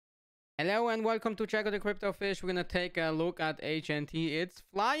Hello and welcome to Check Out the Crypto Fish. We're gonna take a look at HNT. It's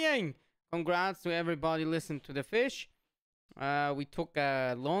flying! Congrats to everybody listen to the fish. We took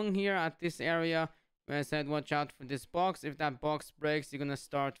a long here at this area. I said watch out for this box. If that box breaks, you're gonna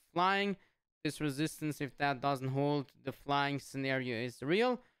start flying. This resistance, if that doesn't hold, the flying scenario is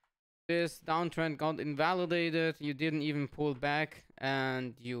real. This downtrend got invalidated. You didn't even pull back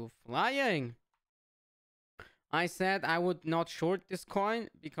and you flying. I said I would not short this coin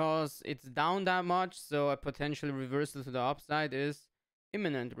because it's down that much, so a potential reversal to the upside is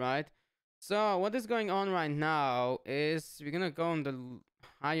imminent, right? So what is going on right now is we're gonna go on the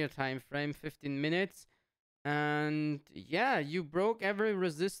higher time frame, 15 minutes, and yeah, you broke every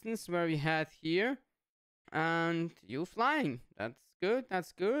resistance where we had here, and you flying. That's good.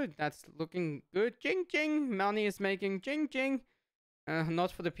 That's good. That's looking good. Ching ching. Money is making ching ching.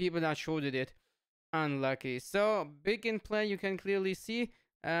 Not for the people that shorted it. Unlucky. So big in play, you can clearly see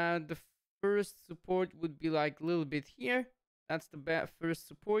the first support would be like a little bit here. That's the first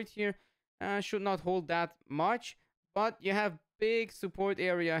support here. Should not hold that much, but you have big support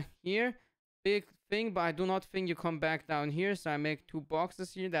area here. Big thing, but I do not think you come back down here. So I make two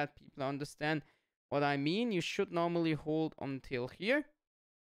boxes here that people understand what I mean. You should normally hold until here.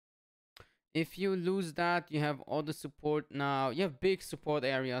 If you lose that, you have all the support now. You have big support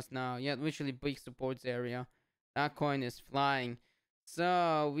areas now. You have literally big supports area. That coin is flying.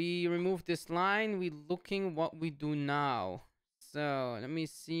 So we remove this line. We looking what we do now. So let me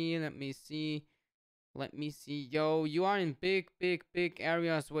see. Yo, you are in big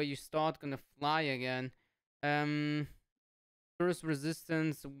areas where you start gonna fly again. First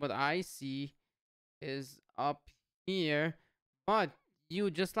resistance, what I see is up here, but you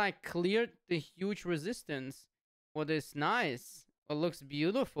just like cleared the huge resistance. What is nice. What looks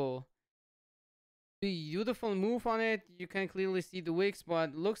beautiful. Beautiful move on it. You can clearly see the wicks,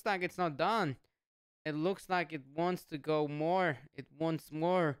 but looks like it's not done. It looks like it wants to go more. It wants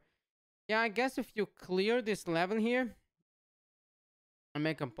more. Yeah, I guess if you clear this level here, I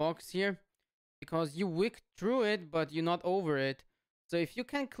make a box here because you wick through it, but you're not over it. So if you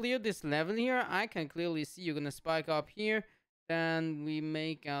can clear this level here, I can clearly see you're gonna spike up here. Then we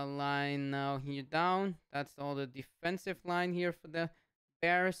make a line now here down. That's all the defensive line here for the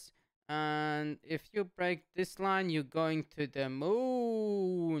bears. And if you break this line, you're going to the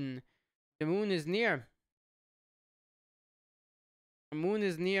moon. The moon is near. The moon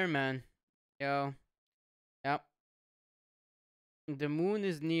is near, man. Yo. Yep. The moon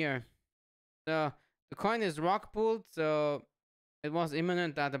is near. So the coin is rock pulled, so it was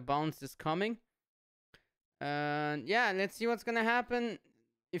imminent that the bounce is coming. Yeah, let's see what's gonna happen.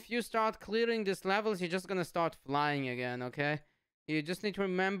 If you start clearing these levels, you're just gonna start flying again, okay? You just need to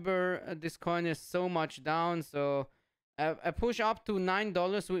remember this coin is so much down, so a push up to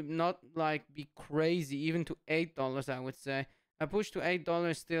 $9 would not like be crazy, even to $8 I would say. A push to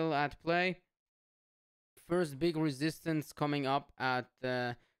 $8 still at play. First big resistance coming up at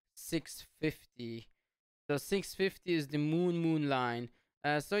 650. So 650 is the moon line.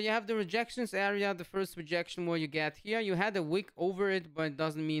 So you have the rejections area. The first rejection where you get here, you had a wick over it, but it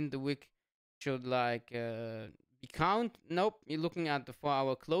doesn't mean the wick should like be count. Nope, you're looking at the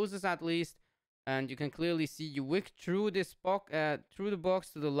 4-hour closes at least, and you can clearly see you wick through this box, through the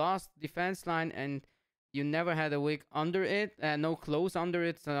box to the last defense line, and you never had a wick under it, no close under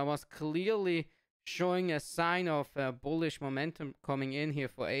it. So that was clearly showing a sign of bullish momentum coming in here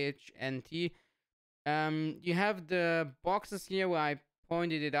for HNT. You have the boxes here where I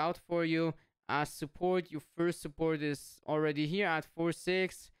pointed it out for you as support. Your first support is already here at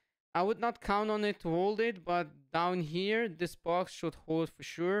 4.6. I would not count on it to hold it, but down here this box should hold for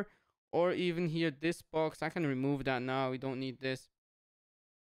sure, or even here this box. I can remove that now. We don't need this.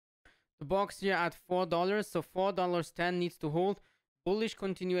 The box here at $4, so $4.10 needs to hold. Bullish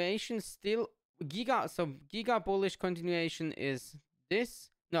continuation still giga. So giga bullish continuation is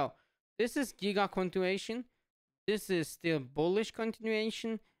this. No, this is giga continuation. This is still bullish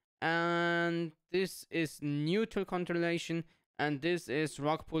continuation, and this is neutral continuation, and this is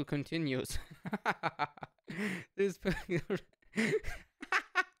rock pull continues. This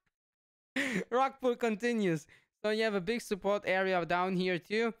rock pull continues. So you have a big support area down here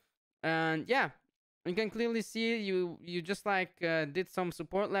too, and yeah, you can clearly see you just like did some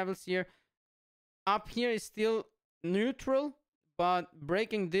support levels here. Up here is still neutral, but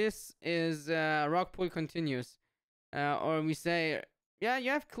breaking this is rock pull continues. Or we say, yeah, you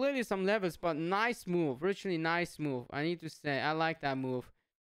have clearly some levels, but nice move. Richly nice move. I need to say, I like that move.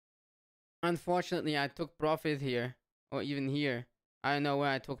 Unfortunately, I took profit here. Or even here. I don't know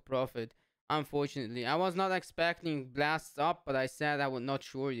where I took profit. Unfortunately. I was not expecting blasts up, but I said I would not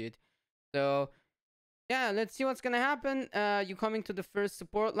short it. So yeah, let's see what's gonna happen. You coming to the first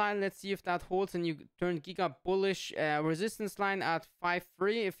support line. Let's see if that holds and you turn giga bullish. Resistance line at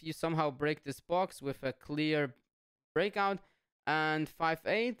 5.3 if you somehow break this box with a clear breakout, and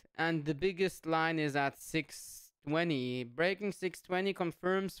 5.8, and the biggest line is at 6.20. Breaking 6.20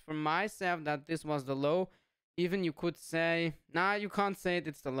 confirms for myself that this was the low. Even you could say, nah, you can't say it,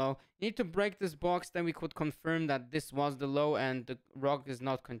 it's the low. You need to break this box, then we could confirm that this was the low and the rock is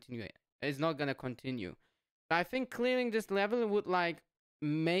not continuing. It's not gonna continue. I think clearing this level would like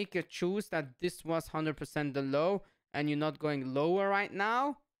make a choose that this was 100% the low and you're not going lower right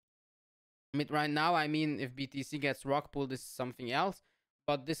now. I mean, right now, I mean, if BTC gets rock pulled, this is something else.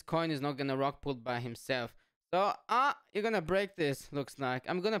 But this coin is not gonna rock pulled by himself. So, you're gonna break this, looks like.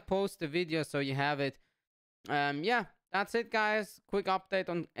 I'm gonna post the video so you have it. Yeah, that's it, guys. Quick update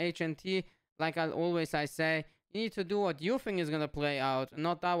on HNT. Like I say, you need to do what you think is gonna play out,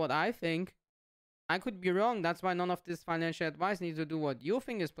 not that what I think. I could be wrong. That's why none of this financial advice needs to do what you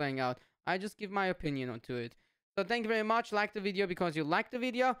think is playing out. I just give my opinion onto it. So thank you very much. Like the video because you liked the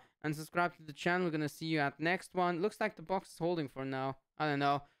video. And subscribe to the channel. We're going to see you at next one. Looks like the box is holding for now. I don't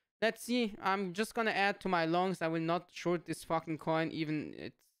know. Let's see. I'm just going to add to my longs. I will not short this fucking coin. Even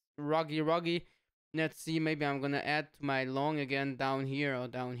it's ruggy. Let's see. Maybe I'm going to add to my long again down here or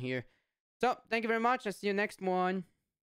down here. So thank you very much. I'll see you next one.